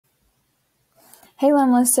Hey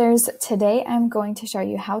LEMListers, today I'm going to show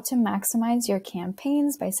you how to maximize your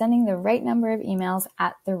campaigns by sending the right number of emails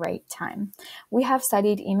at the right time. We have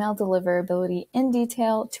studied email deliverability in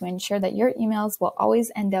detail to ensure that your emails will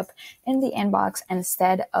always end up in the inbox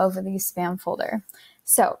instead of the spam folder.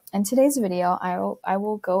 So in today's video, I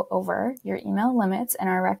will go over your email limits and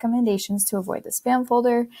our recommendations to avoid the spam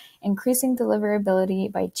folder, increasing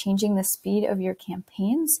deliverability by changing the speed of your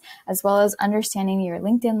campaigns, as well as understanding your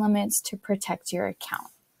LinkedIn limits to protect your account.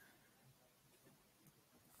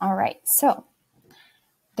 All right, so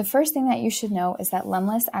the first thing that you should know is that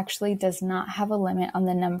LEMLIST actually does not have a limit on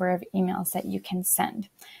the number of emails that you can send.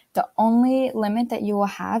 The only limit that you will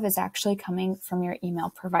have is actually coming from your email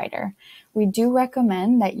provider. We do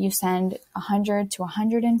recommend that you send 100 to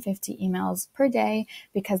 150 emails per day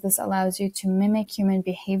because this allows you to mimic human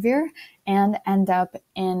behavior and end up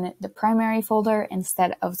in the primary folder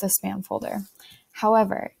instead of the spam folder.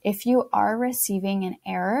 However, if you are receiving an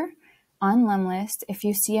error on LEMLIST, if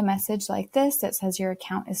you see a message like this that says your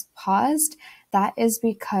account is paused, that is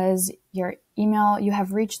because you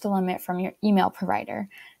have reached the limit from your email provider.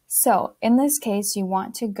 So in this case, you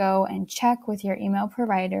want to go and check with your email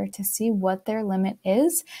provider to see what their limit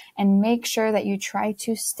is and make sure that you try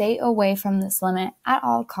to stay away from this limit at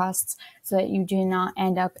all costs so that you do not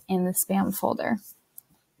end up in the spam folder.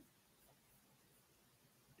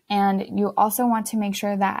 And you also want to make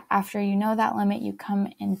sure that after you know that limit, you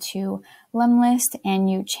come into LEMLIST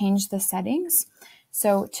and you change the settings.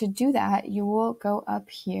 So to do that, you will go up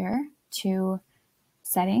here to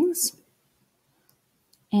settings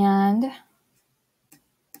and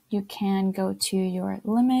you can go to your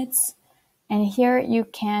limits, and here you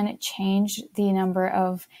can change the number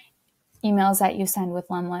of emails that you send with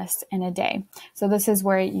LEMLIST in a day. So this is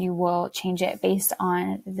where you will change it based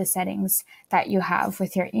on the settings that you have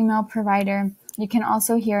with your email provider. You can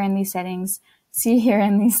also see here in these settings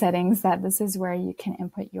that this is where you can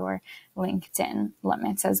input your LinkedIn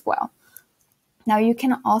limits as well. Now you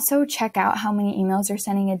can also check out how many emails you're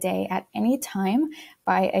sending a day at any time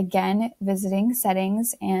by again visiting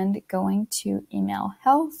settings and going to email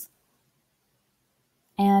health.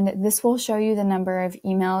 And this will show you the number of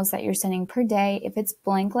emails that you're sending per day. If it's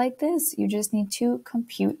blank like this, you just need to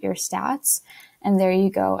compute your stats. And there you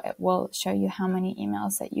go. It will show you how many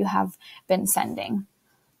emails that you have been sending.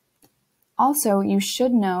 Also, you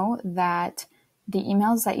should know that the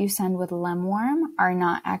emails that you send with LemWarm are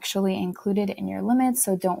not actually included in your limits.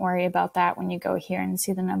 So don't worry about that when you go here and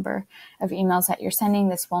see the number of emails that you're sending.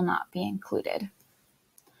 This will not be included.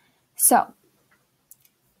 So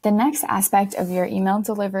the next aspect of your email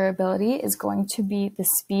deliverability is going to be the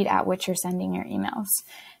speed at which you're sending your emails.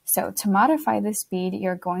 So to modify the speed,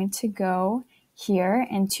 you're going to go here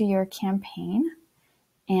into your campaign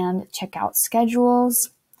and check out schedules.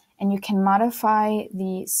 And you can modify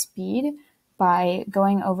the speed by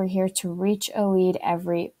going over here to reach a lead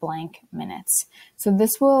every blank minutes. So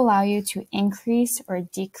this will allow you to increase or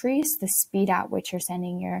decrease the speed at which you're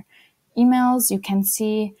sending your emails. You can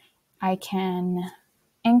see I can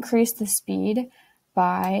increase the speed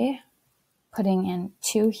by putting in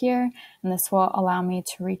 2 here, and this will allow me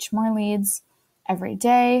to reach more leads every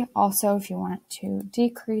day. Also, if you want to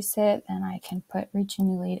decrease it, then I can put reach a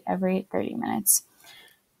new lead every 30 minutes.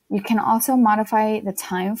 You can also modify the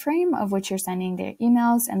time frame of which you're sending the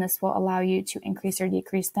emails, and this will allow you to increase or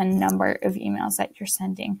decrease the number of emails that you're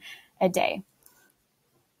sending a day.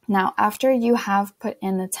 Now, after you have put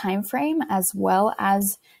in the time frame as well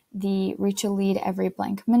as the reach a lead every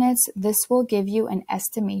blank minutes, this will give you an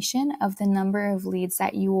estimation of the number of leads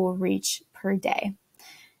that you will reach per day.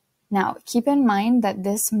 Now, keep in mind that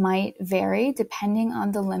this might vary depending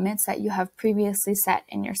on the limits that you have previously set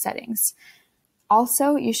in your settings.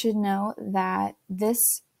 Also, you should know that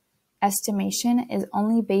this estimation is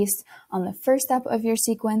only based on the first step of your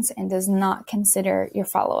sequence and does not consider your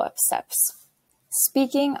follow-up steps.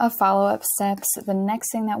 Speaking of follow-up steps, the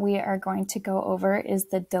next thing that we are going to go over is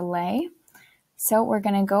the delay. So we're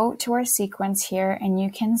going to go to our sequence here, and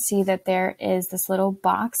you can see that there is this little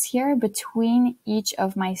box here between each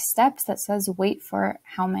of my steps that says wait for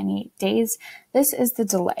how many days. This is the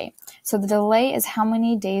delay. So the delay is how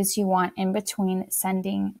many days you want in between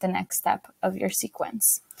sending the next step of your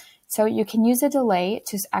sequence. So you can use a delay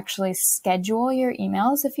to actually schedule your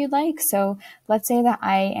emails if you'd like. So let's say that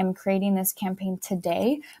I am creating this campaign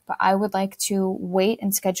today, but I would like to wait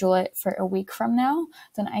and schedule it for a week from now.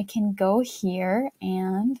 Then I can go here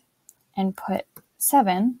and put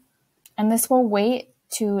 7, and this will wait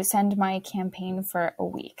to send my campaign for a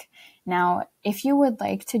week. Now, if you would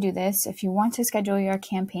like to do this, if you want to schedule your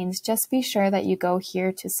campaigns, just be sure that you go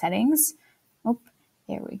here to settings.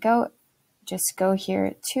 Here we go. just go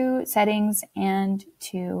here to settings and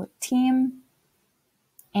to team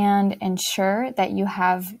and ensure that you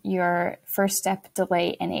have your first step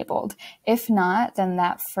delay enabled. If not, then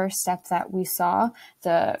that first step that we saw,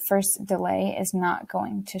 the first delay, is not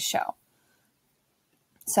going to show.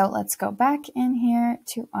 So let's go back in here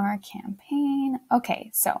to our campaign.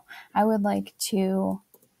 Okay, so I would like to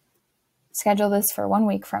schedule this for 1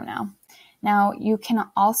 week from now. Now, you can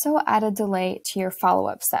also add a delay to your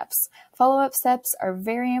follow-up steps. Follow-up steps are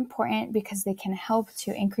very important because they can help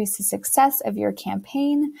to increase the success of your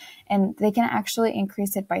campaign, and they can actually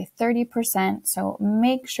increase it by 30%. So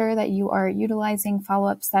make sure that you are utilizing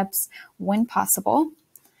follow-up steps when possible.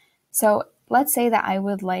 So let's say that I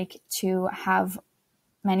would like to have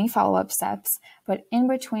many follow-up steps, but in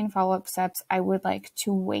between follow-up steps, I would like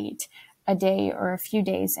to wait a day or a few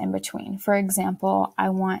days in between. For example, I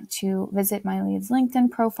want to visit my lead's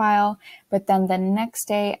LinkedIn profile, but then the next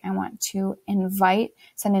day I want to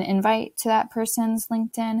send an invite to that person's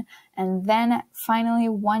LinkedIn, and then finally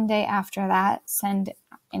 1 day after that, send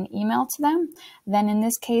an email to them. Then in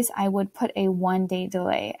this case, I would put a 1 day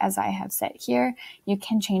delay as I have set here. You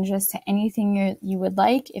can change this to anything you would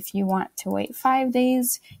like. If you want to wait 5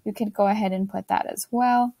 days, you could go ahead and put that as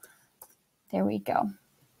well. There we go.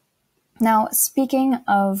 Now, speaking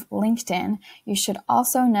of LinkedIn, you should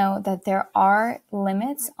also know that there are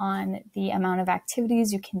limits on the amount of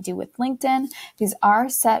activities you can do with LinkedIn. These are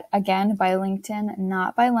set again by LinkedIn,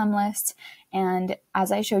 not by LEMLIST. And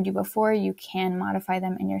as I showed you before, you can modify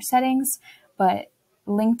them in your settings, but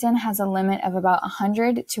LinkedIn has a limit of about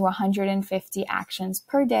 100 to 150 actions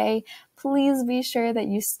per day. Please be sure that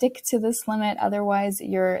you stick to this limit. Otherwise,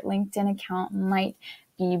 your LinkedIn account might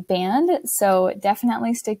be banned. So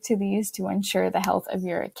definitely stick to these to ensure the health of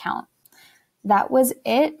your account. That was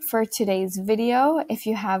it for today's video. If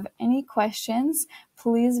you have any questions,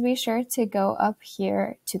 please be sure to go up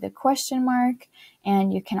here to the question mark,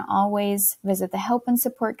 and you can always visit the help and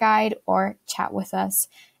support guide or chat with us.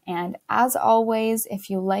 And as always, if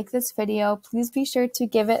you like this video, please be sure to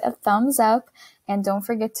give it a thumbs up, and don't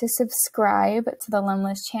forget to subscribe to the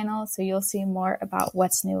LEMLIST channel so you'll see more about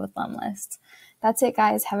what's new with LEMLIST. That's it,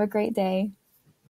 guys. Have a great day.